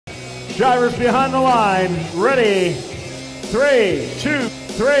Drivers behind the line, ready. 3, 2,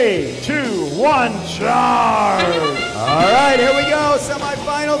 1, charge! All right, here we go.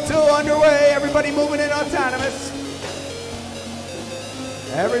 Semifinal 2 underway. Everybody moving in autonomous.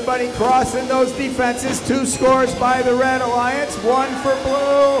 Everybody crossing those defenses. 2 scores by the Red Alliance, 1 for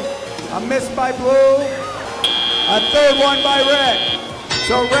Blue, a miss by Blue, a third one by Red.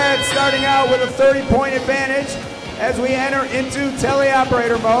 So Red starting out with a 30-point advantage as we enter into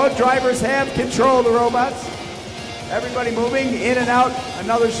teleoperator mode. Drivers have control of the robots. Everybody moving in and out.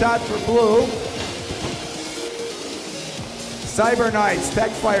 Another shot for Blue. Cyber Knights,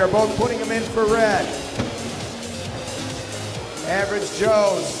 Tech Fire, both putting them in for Red. Average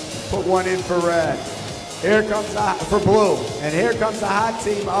Joes put one in for Red. Here comes for Blue, and here comes the hot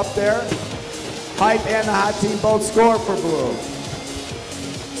team up there. Hype and the hot team both score for Blue.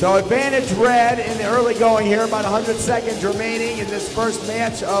 So advantage Red in the early going here, about 100 seconds remaining in this first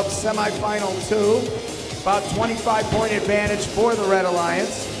match of semifinal 2. About 25-point advantage for the Red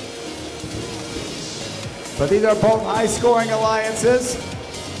Alliance. But these are both high-scoring alliances.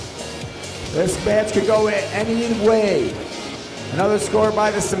 This match could go any way. Another score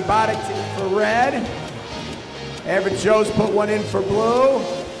by the Symbiotic team for Red. Average Joe's put one in for Blue.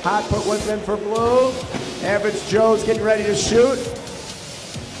 Hot put one in for Blue. Average Joe's getting ready to shoot.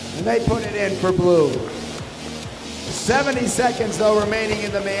 And they put it in for Blue. 70 seconds though remaining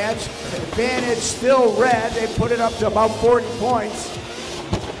in the match. Advantage still Red. They put it up to about 40 points.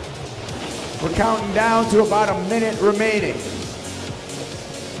 We're counting down to about a minute remaining.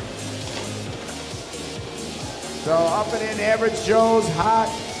 So up and in, Average Joe's, Hot,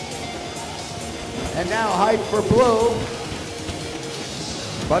 and now Hype for Blue.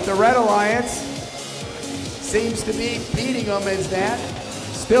 But the Red Alliance seems to be beating them as that,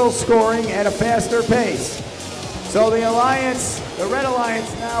 still scoring at a faster pace. So the Red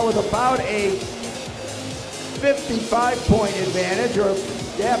Alliance now with about a 55-point advantage, or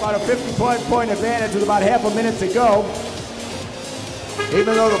yeah, about a 55-point advantage with about half a minute to go.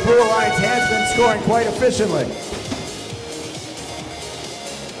 Even though the Blue Alliance has been scoring quite efficiently.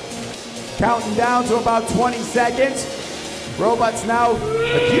 Counting down to about 20 seconds. Robots now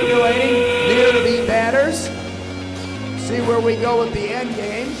accumulating near the batters. See where we go with the end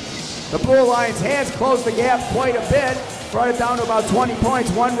game. The Blue Alliance has closed the gap quite a bit. Brought it down to about 20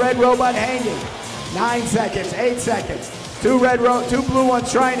 points. One red robot hanging. 9 seconds, 8 seconds. Two blue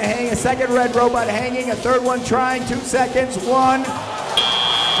ones trying to hang. A second red robot hanging. A third one trying. 2 seconds. 1.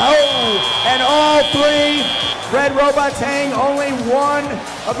 Oh, and all 3 red robots hang. Only one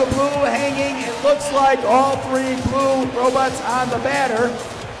of the blue hanging. It looks like all 3 blue robots on the batter.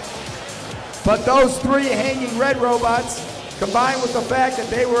 But those 3 hanging red robots, combined with the fact that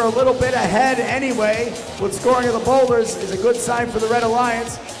they were a little bit ahead anyway with scoring of the boulders, is a good sign for the Red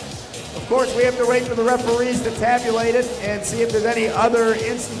Alliance. Of course, we have to wait for the referees to tabulate it and see if there's any other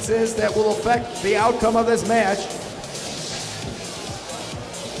instances that will affect the outcome of this match.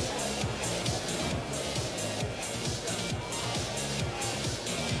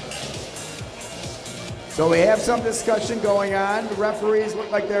 So we have some discussion going on. The referees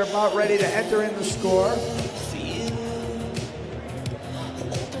look like they're about ready to enter in the score.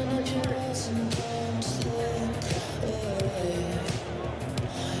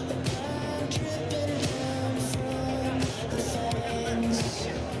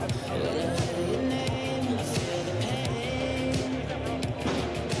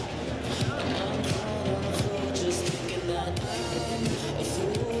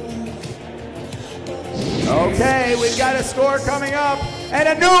 Okay, we've got a score coming up, and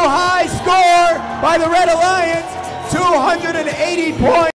a new high score by the Red Alliance, 280 points.